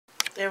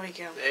There we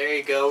go. There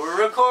you go.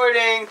 We're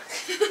recording.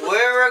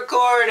 We're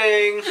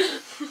recording.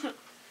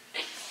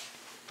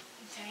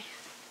 Okay.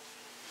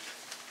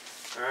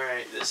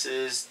 Alright, this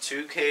is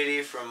to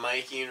Katie from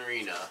Mikey and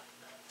Rena.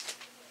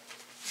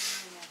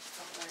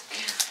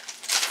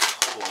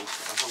 Cold.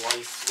 I don't know why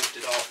you flipped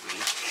it off me.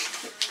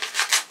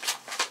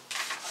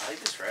 I like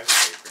this wrapping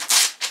paper.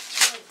 It's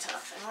really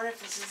tough. I wonder if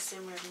this is the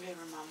same wrapping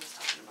paper Mom was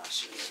talking about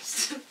she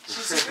used. She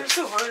said it's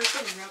so hard to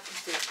put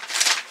wrapping paper.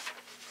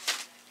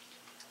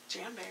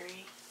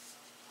 Jamberry.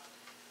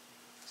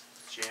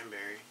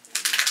 Jamberry.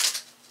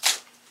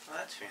 Oh,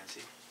 that's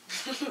fancy.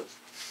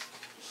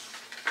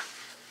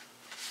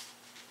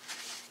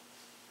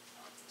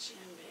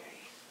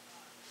 Jamberry.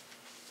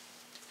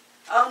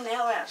 Oh,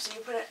 nail wrap. So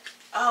you put it.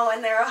 Oh,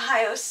 and they're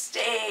Ohio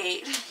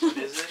State. What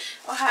is it?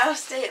 Ohio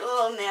State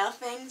little nail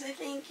things. I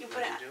think you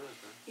put What it. do you do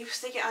with them? You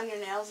stick it on your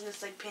nails, and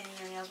it's like painting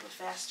your nails, but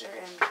faster.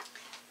 And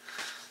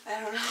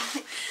I don't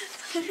know.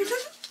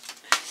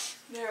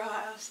 They're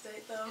Ohio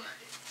State though.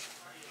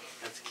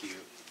 That's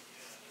cute.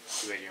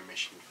 Too bad you're a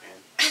Michigan fan.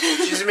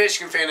 She's a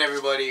Michigan fan,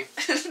 everybody.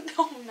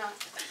 No, I'm not.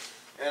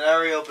 And I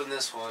reopened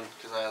this one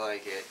because I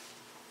like it.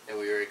 And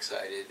we were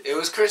excited. It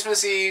was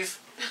Christmas Eve.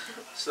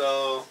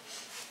 So,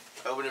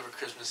 I opened it for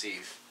Christmas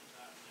Eve.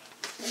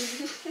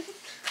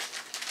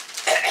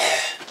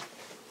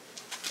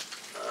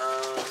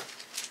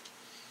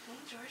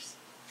 Yours?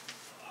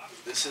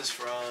 This is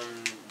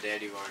from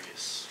Daddy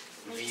Vargas.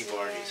 V. Amazing.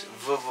 Vargas.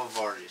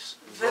 Vargas.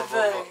 Vargas.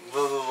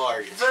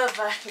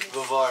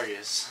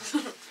 Vargas.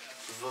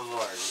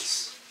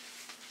 Vargas.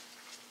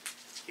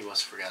 He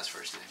must have forgot his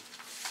first name.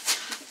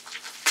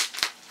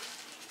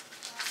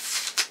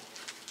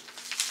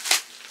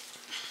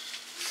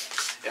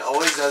 It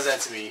always does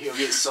that to me. He'll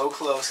get so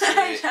close to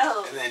it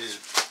and then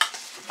just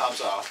pops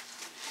off.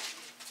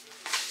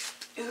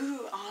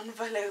 Ooh,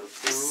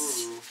 envelopes.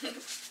 Ooh.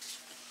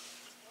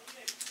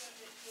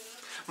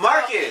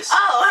 Marcus!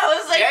 Oh, I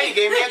was like... Yeah, you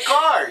gave me a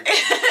card.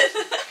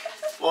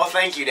 Well,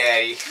 thank you,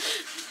 Daddy.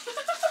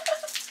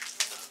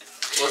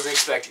 Wasn't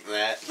expecting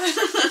that.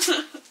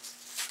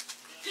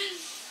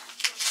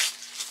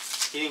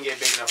 He didn't get a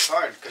big enough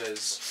card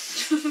because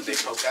they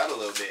poked out a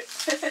little bit.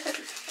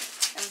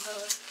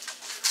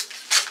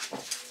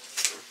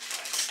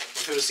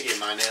 If it was to get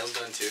my nails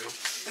done too.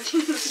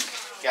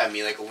 Got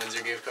me like a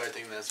Windsor gift card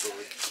thing, that's what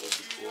would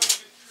be cool.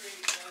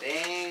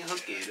 Dang,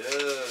 hook it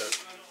up.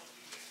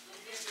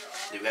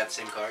 You got the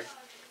same card?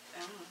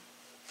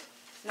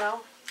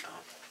 No.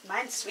 Oh.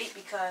 Mine's sweet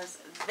because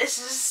this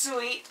is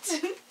sweet.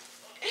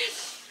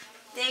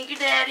 Thank you,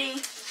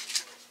 Daddy.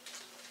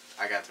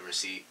 I got the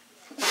receipt.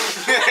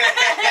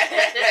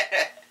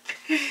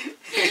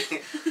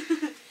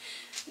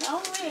 No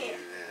way.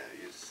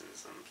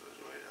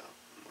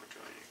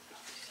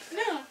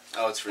 No.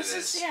 Oh, it's for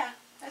this. Yeah,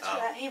 that's for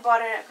that. He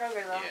bought it at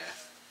Kroger though. Yeah.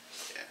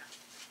 Yeah.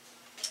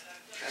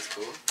 That's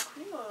cool.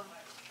 Cool.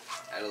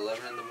 At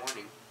 11 in the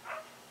morning.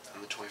 On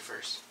the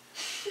 21st.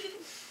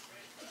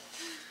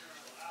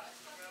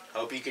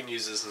 Hope you can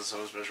use this in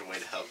some special way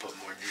to help put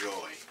more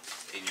joy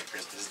in your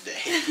Christmas day.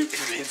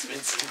 Vince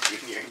Vincent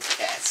Jr. and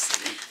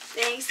Kathleen.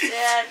 Thanks,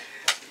 Dad.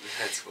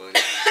 That's funny.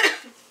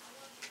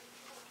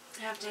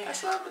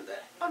 That's not what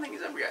that. I don't think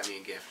he's ever got me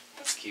a gift.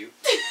 That's cute.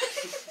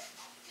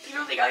 You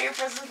don't think all your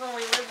presents when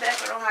we lived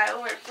back in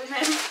Ohio were from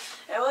him?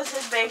 It was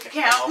his bank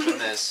account. I'll open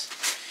this.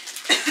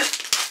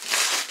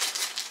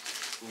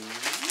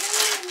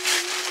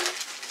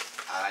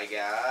 I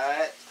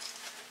got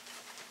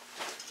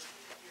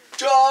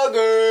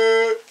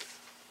jogger.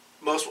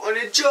 Most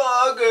wanted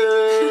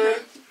jogger.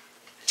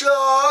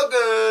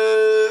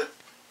 Jogger.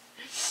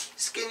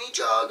 Skinny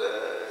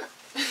jogger.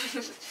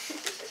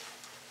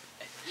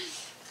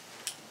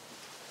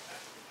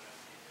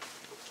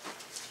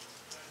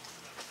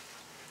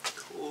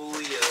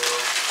 Coolio.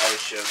 I would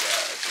show that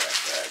a trash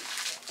bag.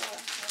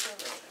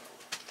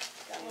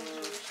 That one's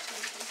yours.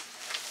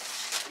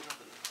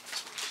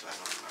 I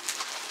don't remember what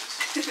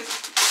that is.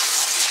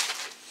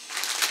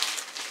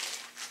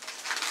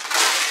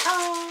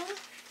 Oh.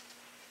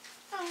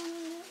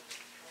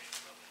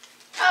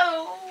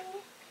 Oh.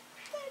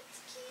 That's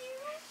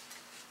cute.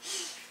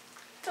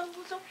 The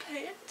little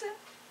panda.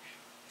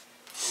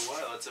 For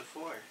what? What's it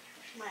for?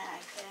 My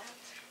iPad.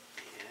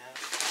 Yeah.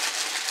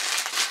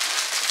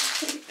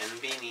 And a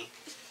beanie.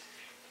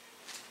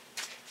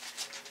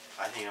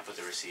 I think I put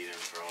the receipt in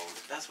for all.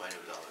 That's why I did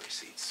with all the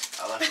receipts.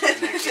 I left it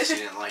in there in case you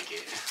didn't like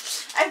it.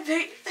 I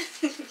picked.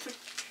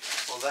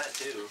 Well, that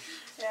too.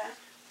 Yeah.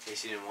 In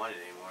case you didn't want it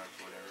anymore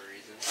for whatever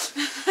reason.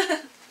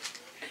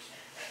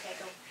 Okay,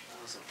 go.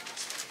 What's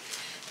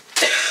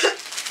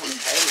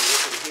heavy?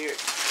 What's in here?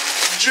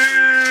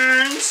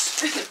 Jeans!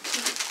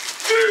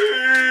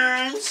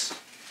 Jeans!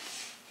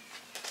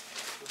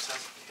 What's that?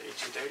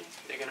 3230?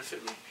 They're gonna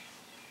fit me?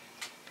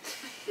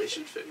 They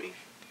should fit me.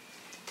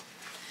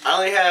 I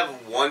only have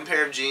one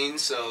pair of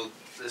jeans, so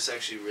this is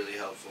actually really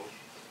helpful.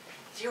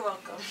 You're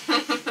welcome.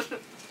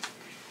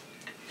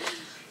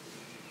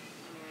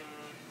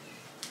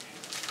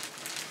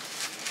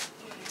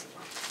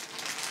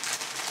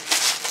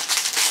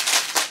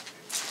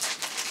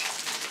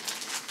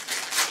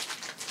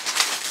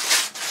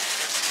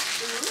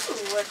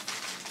 what?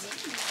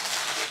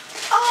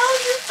 Oh,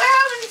 you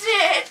found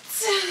it!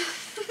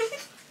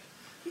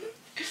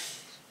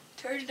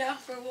 Turned down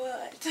for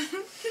what?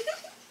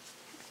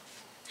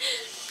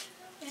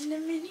 And the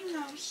Minnie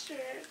Mouse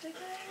shirt.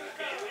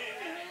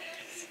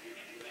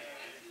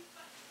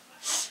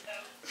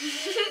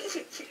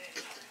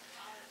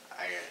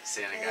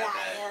 Santa got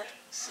that.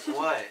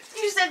 What?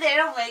 You said they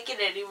don't make it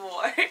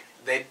anymore.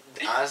 They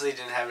honestly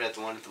didn't have it at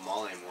the one at the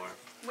mall anymore.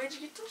 Where'd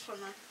you get those from,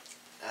 then?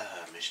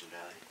 Mission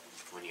Valley.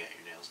 When you got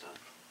your nails done.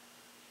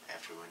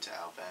 After we went to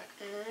Outback.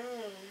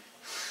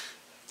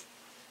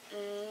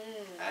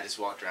 I just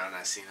walked around and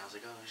I seen it. I was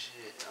like, oh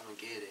shit, I'm gonna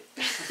get it.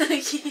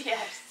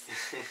 Yes.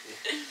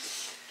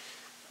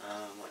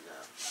 What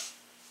now?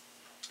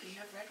 You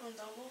have red ones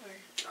all over.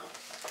 Oh,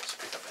 just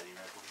pick up any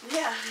red one.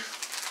 Yeah.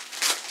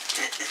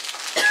 There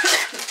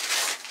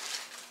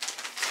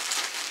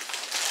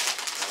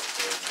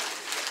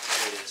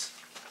it is.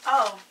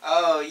 Oh.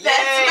 Oh, yay! I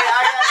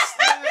got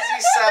snoozy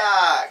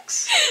socks!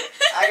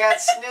 I got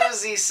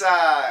snoozy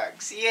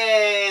socks!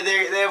 Yay!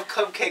 They have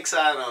cupcakes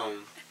on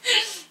them.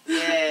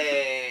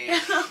 Yay!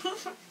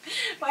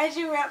 Why'd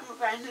you wrap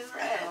mine in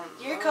red?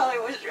 Your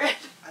color was red.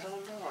 I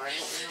don't know. I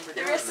don't remember doing that.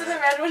 The rest of the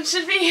red one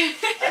should be.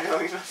 I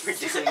don't remember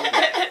doing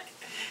that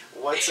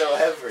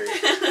whatsoever.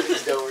 I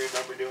just don't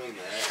remember doing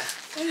that.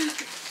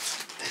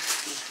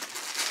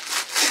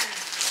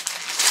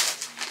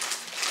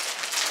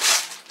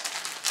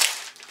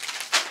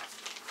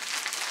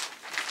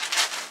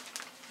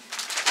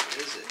 What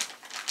is it?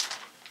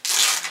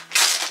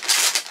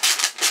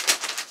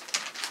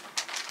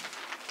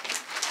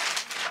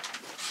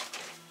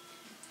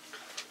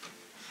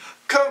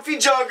 Comfy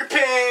jogger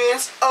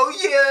pants! Oh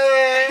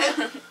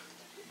yeah!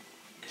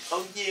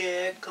 Oh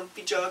yeah,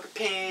 comfy jogger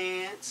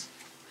pants.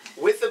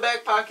 With the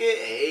back pocket,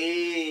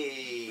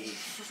 hey!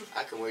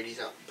 I can wear these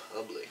out in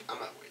public. I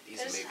might wear these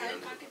There's maybe side on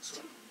the pockets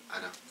too. I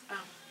know.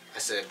 Oh. I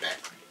said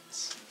back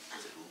pockets. I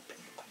said ooh, back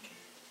pocket.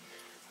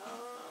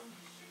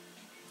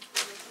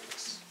 What is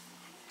this?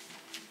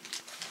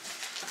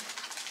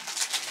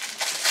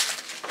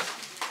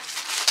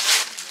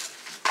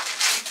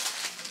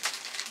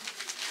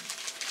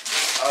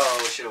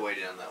 Oh, should have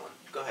waited on that one.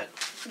 Go ahead.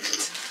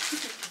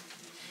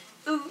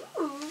 Ooh,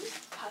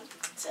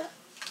 panta.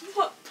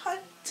 What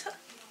panta?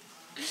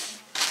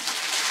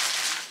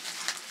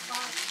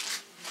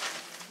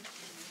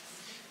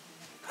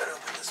 Cut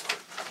open this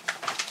one.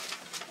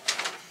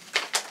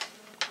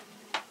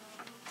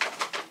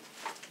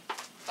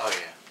 Oh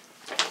yeah.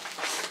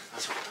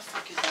 That's what the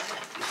fuck is that? I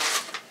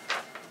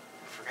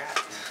forgot.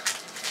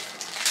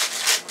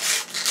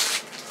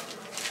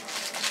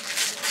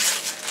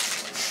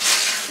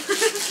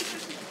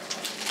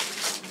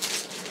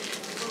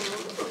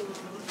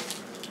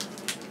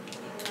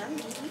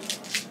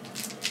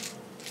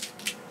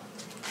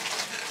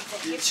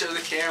 You show the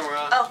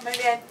camera. Oh,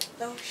 maybe I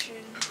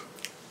lotion.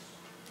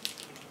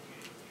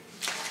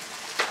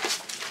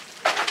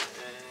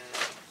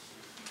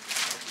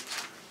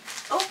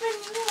 Open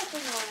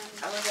one.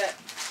 I only got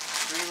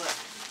 3 left.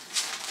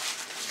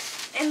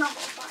 In the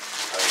whole box.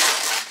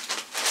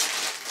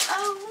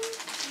 Oh.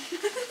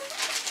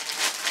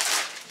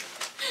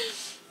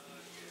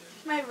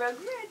 My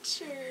Rugrat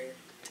shirt.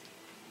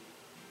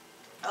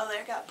 Oh,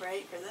 they got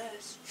bright for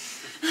this.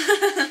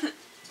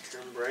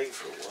 Turn bright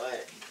for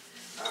what?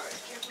 Alright.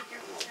 Careful.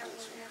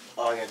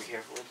 Oh, I gotta be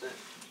careful with it?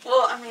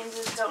 Well, I mean,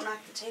 just don't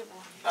knock the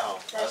table. Oh,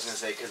 I was gonna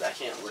say, because I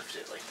can't lift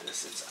it like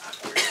this. It's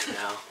awkward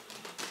now.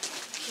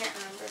 Can't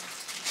remember.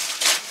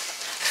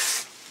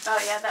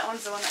 Oh yeah, that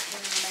one's the one that came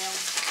in the mail.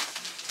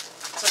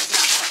 So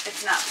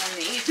it's not from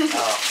me.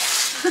 Oh.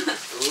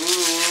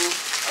 Ooh.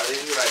 Are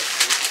these what I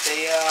think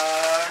they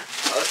are?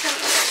 Oh, that's kind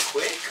of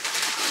quick.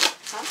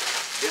 Huh?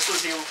 This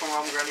was here before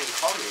Mom Granny even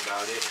called me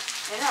about it.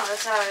 I know,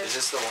 that's how Is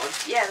this the one?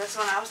 Yeah, that's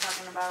the one I was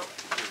talking about.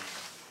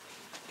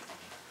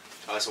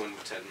 Oh, that's the one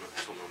Ted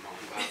told my mom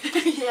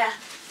about. Yeah.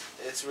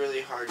 It's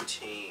really hard to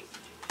tape.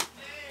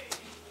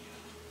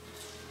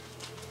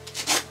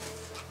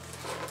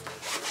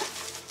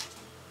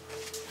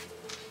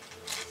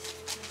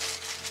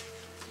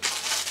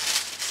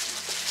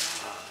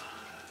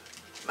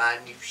 My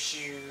new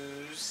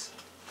shoes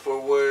for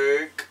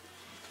work.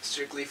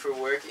 Strictly for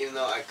work, even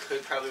though I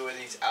could probably wear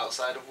these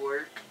outside of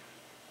work.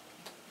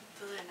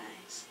 Those are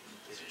nice.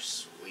 These are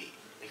sweet.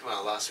 They come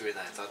out a lot sweeter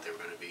than I thought they were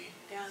going to be.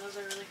 Yeah, those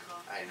are really cool.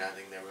 I did not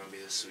think they were going to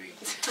be this sweet.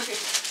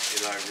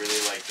 Even though I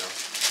really like them.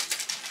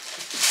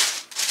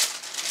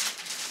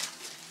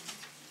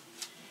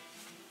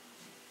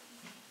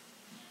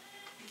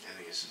 I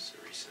think this is a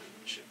recent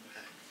ship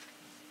back.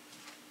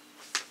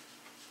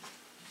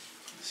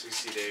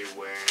 60-day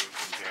wearing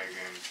compare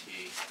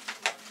guarantee.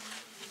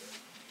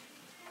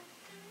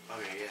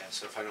 Okay, yeah,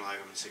 so if I don't like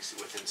them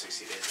within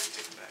 60 days, I can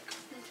take them back.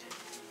 Okay.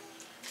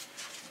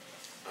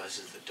 Oh, this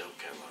is the dope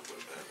catalog book,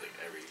 but like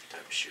every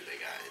type of shoe they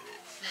got in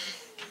it.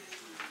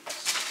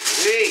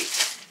 Sweet!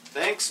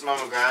 Thanks,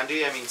 Mama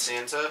Grande. I mean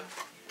Santa.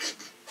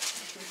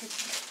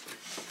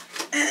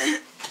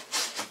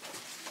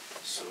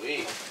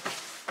 Sweet.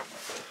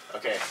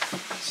 Okay,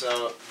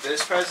 so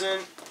this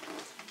present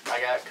I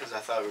got because I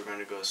thought we were going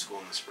to go to school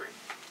in the spring.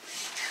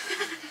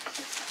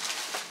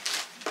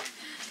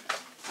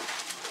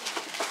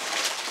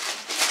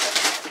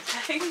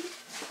 Yeah,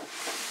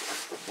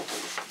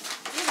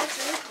 that's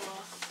really cool.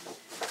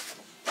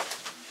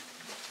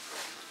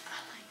 I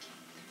like it.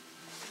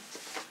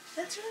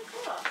 That's really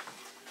cool.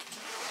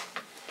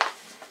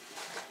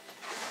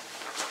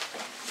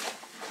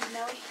 And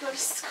now we can go to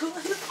school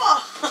in the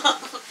fall.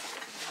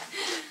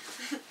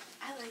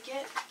 I like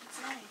it. It's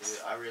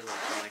nice. I really like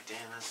it. I'm like,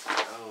 damn, that's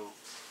dope.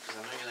 Because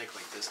I know you like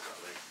this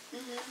color.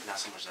 Mm-hmm. Not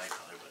so much that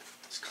color, but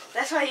this color.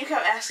 That's why you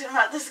kept asking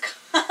about this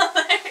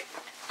color.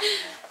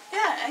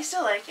 Yeah, I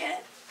still like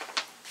it.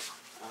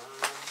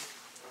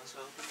 Let's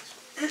open this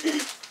one.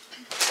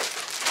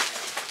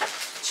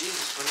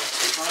 Jesus, put enough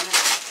tape on it?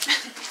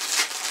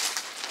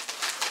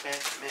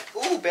 Batman.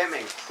 Ooh,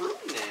 Batman crew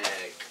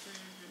neck.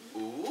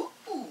 Ooh.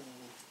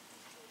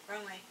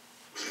 Wrong way.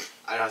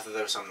 I thought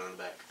there was something on the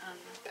back.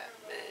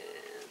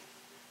 Batman.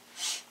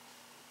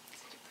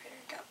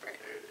 Got brighter.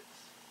 There it is.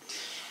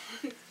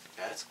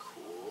 That's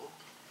cool.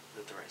 Is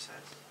that the right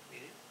size?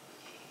 Medium?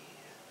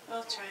 Yeah.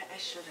 I'll try it. I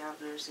should have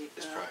the receipt.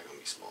 It's probably going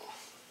to be small.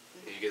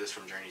 Did you get this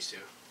from Journeys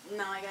too?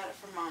 No, I got it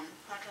from Hot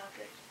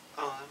Topic.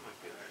 Oh, that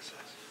might be the right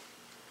size.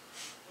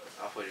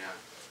 I'll put it on.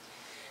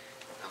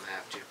 I'm going to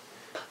have to.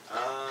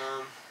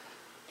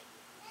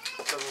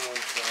 Coming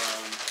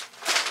from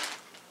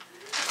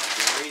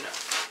the arena.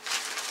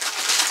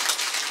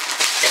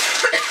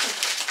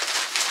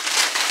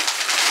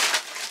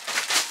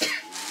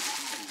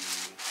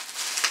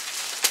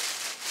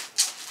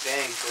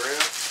 Dang, for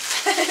real?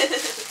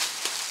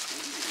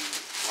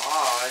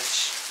 Lodge.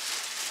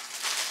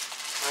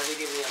 Why'd they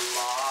give me a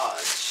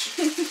lodge?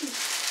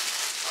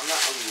 I'm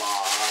not a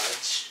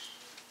lodge.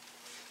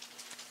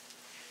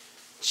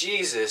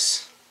 Jesus.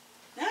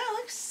 No, it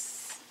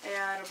looks...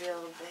 Yeah, it'll be a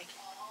little big.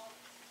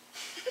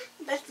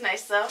 That's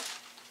nice, though.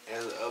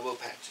 And the elbow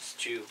patches,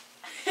 too.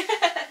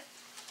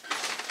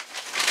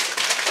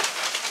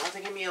 Why'd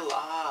they give me a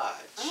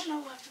lodge? I don't know.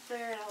 We'll have to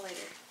figure it out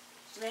later.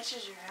 It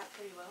matches your hat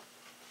pretty well.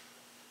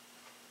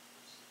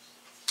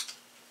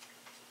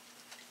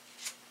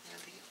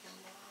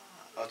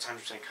 Oh, it's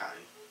 100%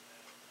 cotton.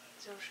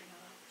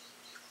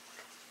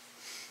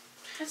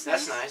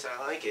 That's nice. I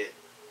like it.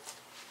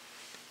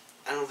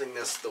 I don't think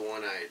that's the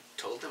one I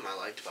told him I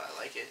liked, but I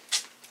like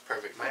it.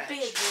 Perfect match. Big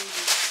baby.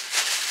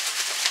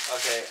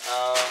 Okay,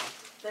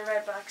 The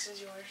red box is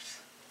yours.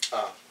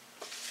 Oh.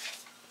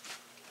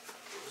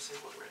 What was it?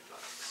 What red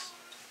box?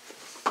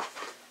 I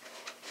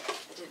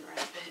didn't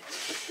wrap it.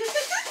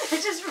 I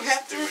just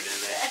wrapped threw it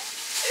in there.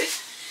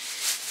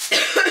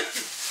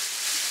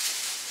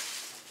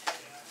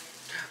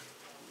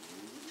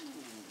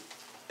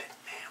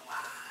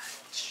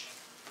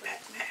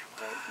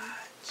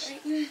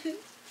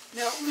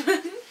 No.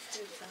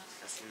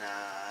 That's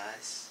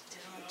nice.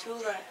 There's only 2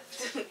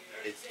 left.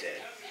 It's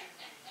dead.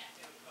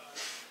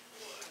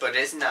 But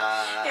it's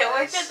nice. It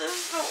worked at the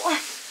store.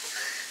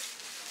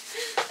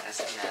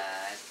 That's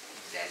nice.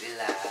 Daddy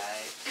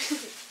life.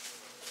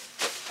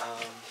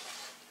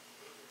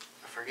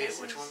 I forget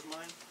which one's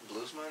mine.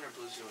 Blue's mine or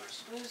blue's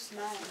yours? Blue's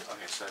mine.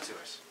 Okay, so that's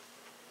yours.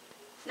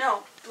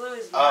 No, blue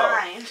is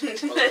mine.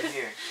 Well, then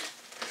here.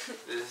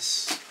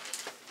 This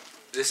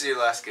is your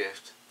last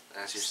gift.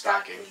 That's your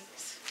stocking.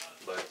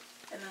 But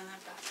and then that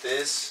box.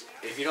 this,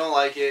 if you don't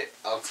like it,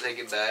 I'll take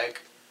it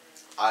back.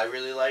 I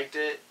really liked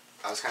it.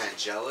 I was kind of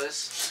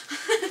jealous.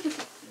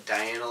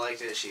 Diana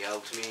liked it. She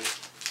helped me.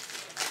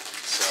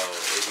 So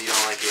if you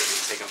don't like it, we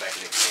can take them back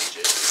and exchange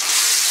it.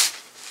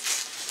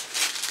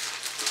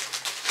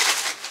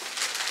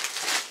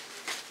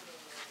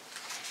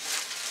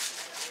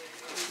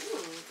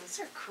 Ooh, those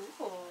are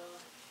cool.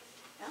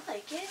 I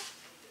like it.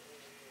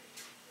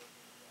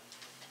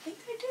 I think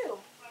they do.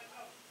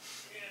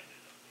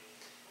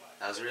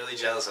 I was really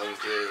jealous of them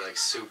because they're like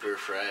super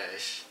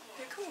fresh.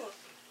 They're cool.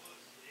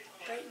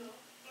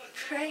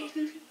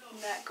 Brighton.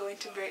 Not going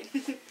to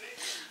Brighton.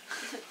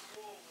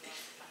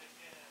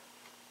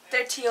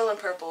 They're teal and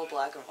purple,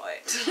 black and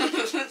white. They're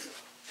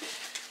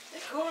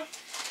cool.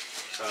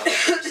 So I'll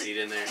put a receipt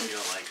in there if you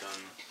don't like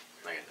them.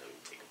 Like I said, we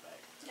can take them back.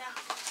 Yeah.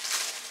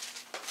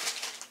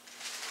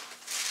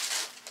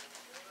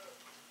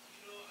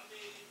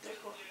 They're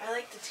cool. I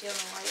like the teal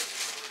and white.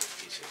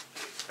 Me too.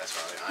 That's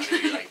why I knew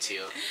you like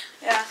teal.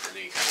 Yeah. I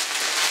knew you kind of.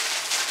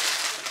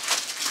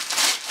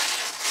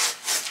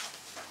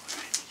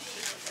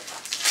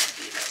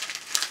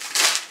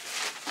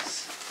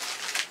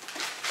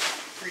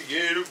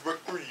 Creative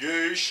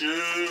recreation. That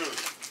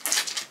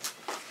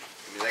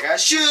means I got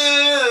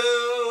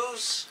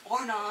shoes.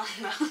 Or not.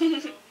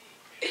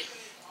 It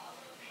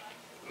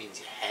means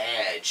you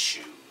had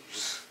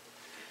shoes.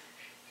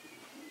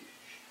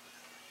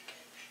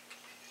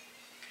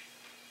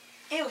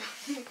 Ew. You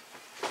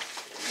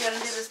want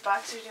to do this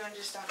box or do you want to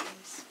do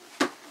stockings?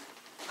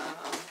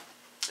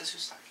 Let's do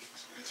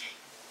stockings. Okay.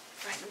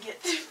 If I can get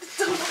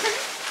through the door.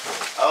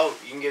 Oh,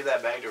 you can give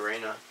that bag to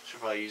Raina. She'll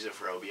probably use it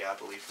for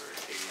Obiapoli for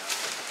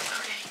 $80.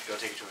 Okay. Go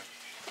take it to her.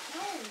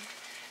 No.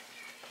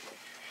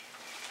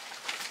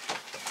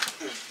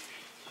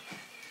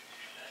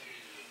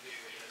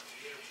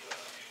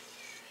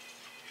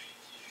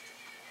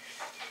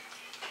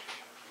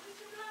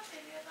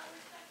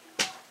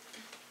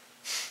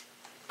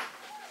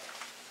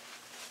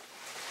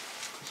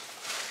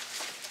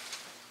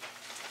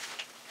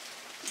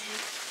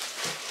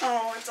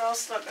 all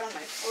stuck on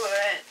my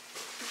foot.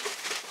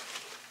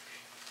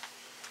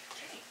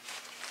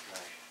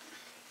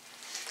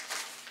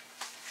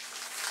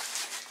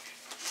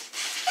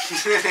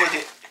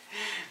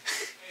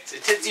 It's a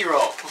Tootsie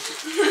Roll.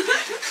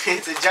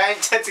 It's a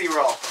giant Tootsie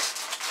Roll.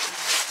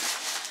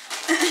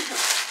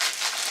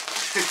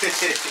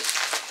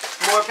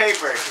 More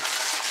paper.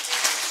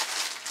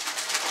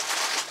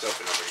 It's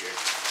open over here.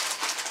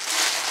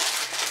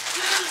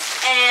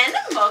 And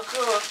more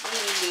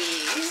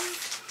cookies.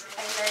 I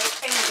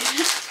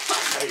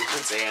you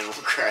couldn't say animal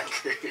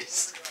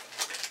crackers.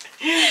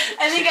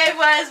 I think I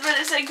was, but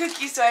it said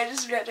cookies, so I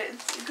just read it and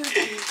said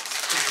cookies.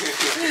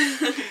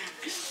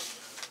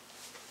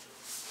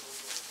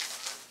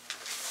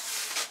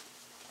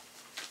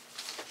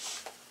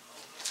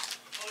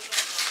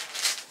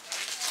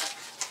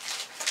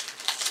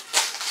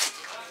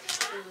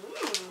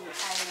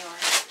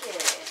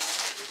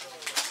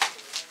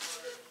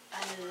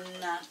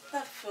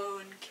 Another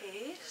phone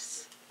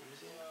case. What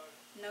is it?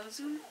 No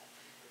zoom.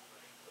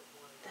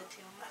 That's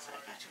the I thought I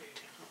got you a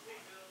different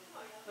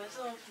one. What's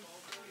the one? I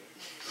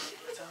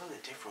thought it was a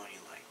different one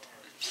you liked.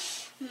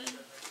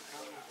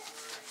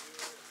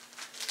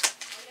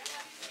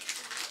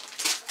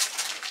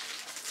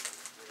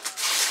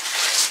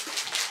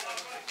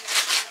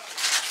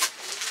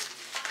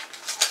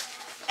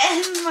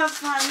 And my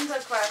Fanta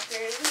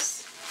crackers.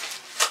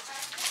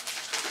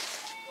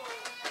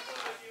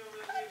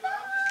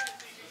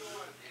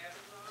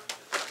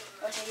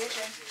 Okay, your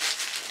turn.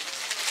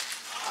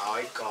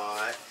 I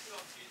got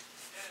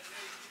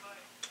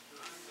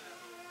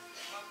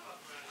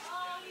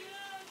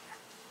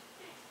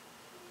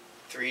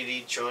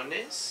 3D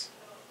chones.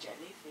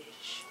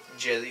 Jellyfish.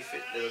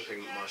 Jellyfish. They look like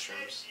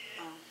mushrooms.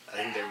 Oh. I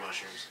think they're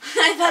mushrooms. I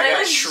thought I it got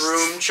was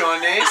shroom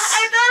chones.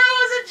 I thought it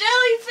was a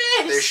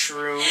jellyfish. They're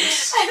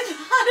shrooms. I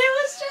thought it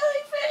was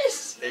jellyfish.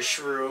 They're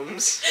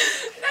shrooms.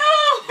 No.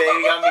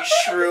 Baby got me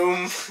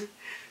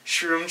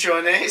shroom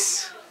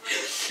chones.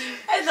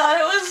 I thought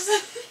it was.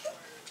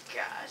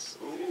 Gosh.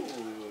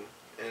 Ooh,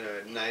 and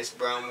a nice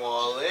brown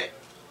wallet.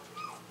 I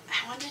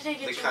wanted to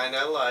get The kind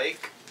I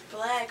like.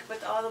 black,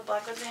 but all the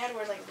black ones they had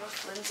were like real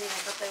flimsy. I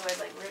thought they would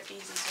like rip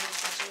easy, so I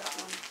just got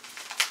one.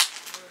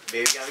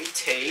 Baby got me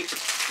tape.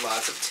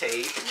 Lots of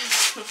tape.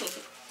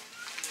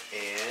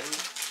 And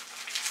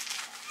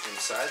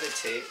inside the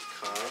tape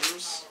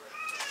comes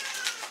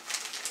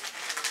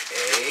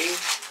a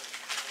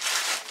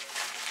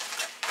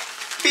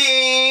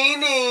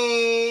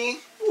beanie.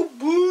 Whoop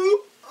whoop.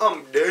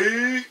 I'm dead.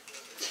 Is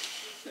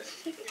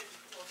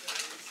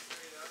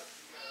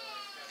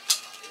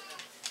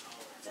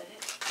that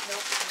it?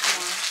 Nope, there's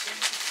more.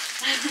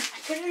 I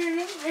couldn't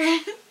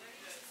remember.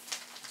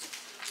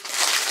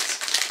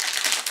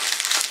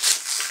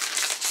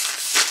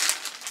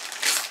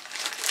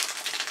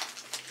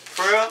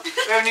 For real? We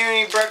haven't even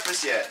eaten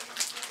breakfast yet.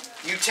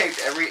 You taped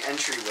every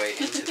entryway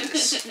into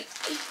this.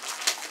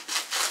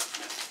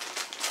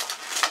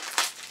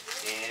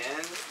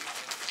 And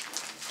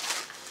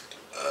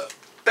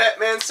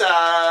Batman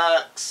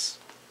socks.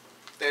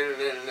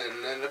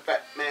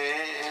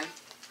 Batman.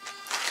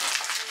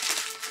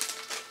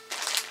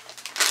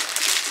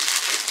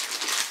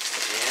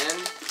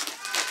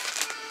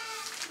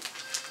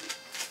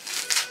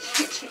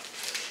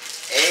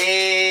 And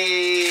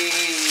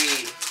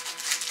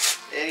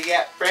then you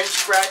got French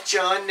fry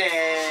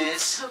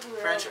jones.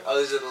 French. Oh,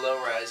 those are the low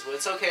rise. Well,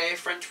 it's okay.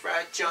 French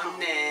fry jones.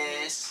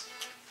 It's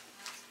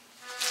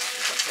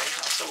okay.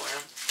 I'll still wear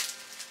them.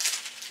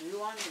 We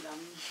wanted them.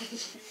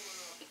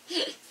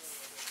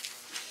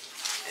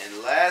 And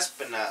last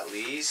but not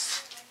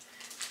least,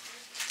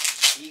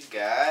 he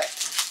got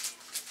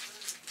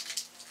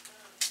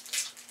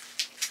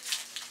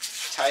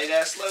tight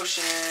ass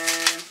lotion.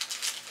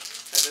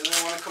 That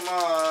doesn't want to come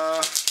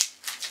off.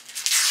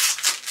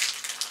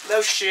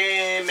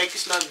 Lotion, make you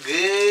smell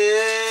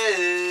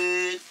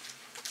good.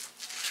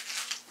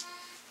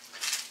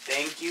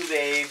 Thank you,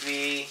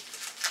 baby.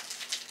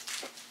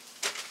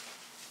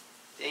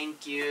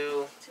 Thank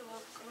you. You're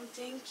welcome.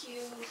 Thank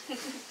you.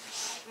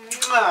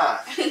 Mwah.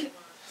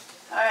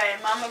 Alright,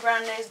 Mama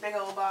Grande's big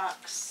old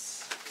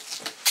box.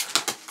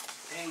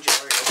 Dang, did you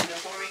already open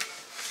it for me?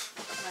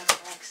 My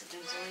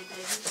accidentally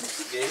did.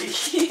 Did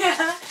he?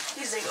 Yeah.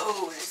 He's like,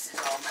 oh, this is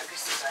all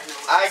magazines. I know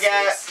what I this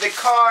got is. the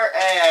car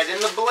ad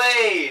and the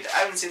blade. I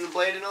haven't seen the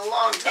blade in a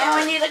long time. And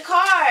we need a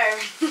car.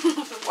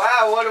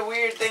 Wow, what a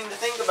weird thing to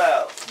think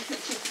about.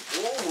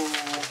 Ooh.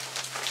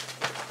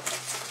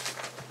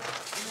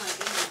 Oh my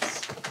goodness.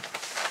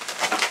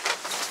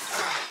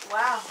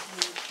 Wow.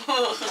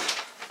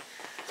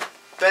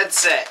 Bed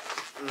set.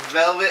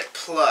 Velvet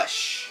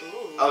plush.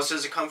 Ooh. Oh, so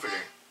it's a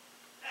comforter.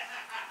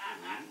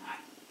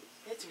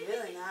 It's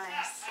really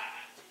nice.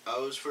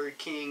 Oh, it's for a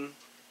king.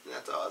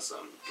 That's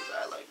awesome. Because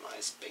I like my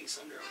space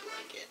under a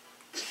blanket.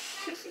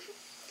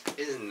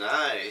 It's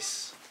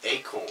nice.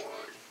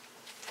 Acorn.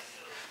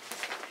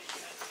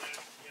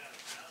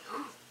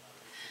 Ooh.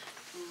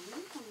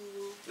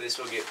 This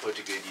will get put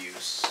to good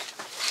use.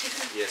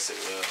 Yes, it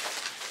will.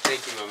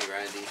 Thank you, Mama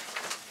Grandy.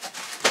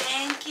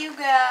 Thank you,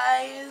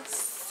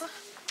 guys.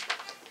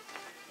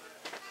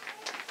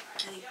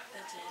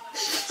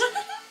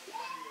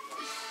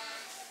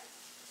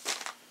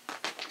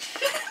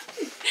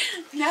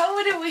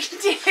 What did we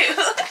do?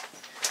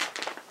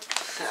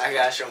 I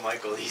gotta show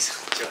Michael these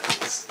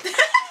joints.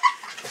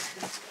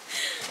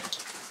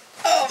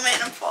 Oh man,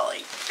 I'm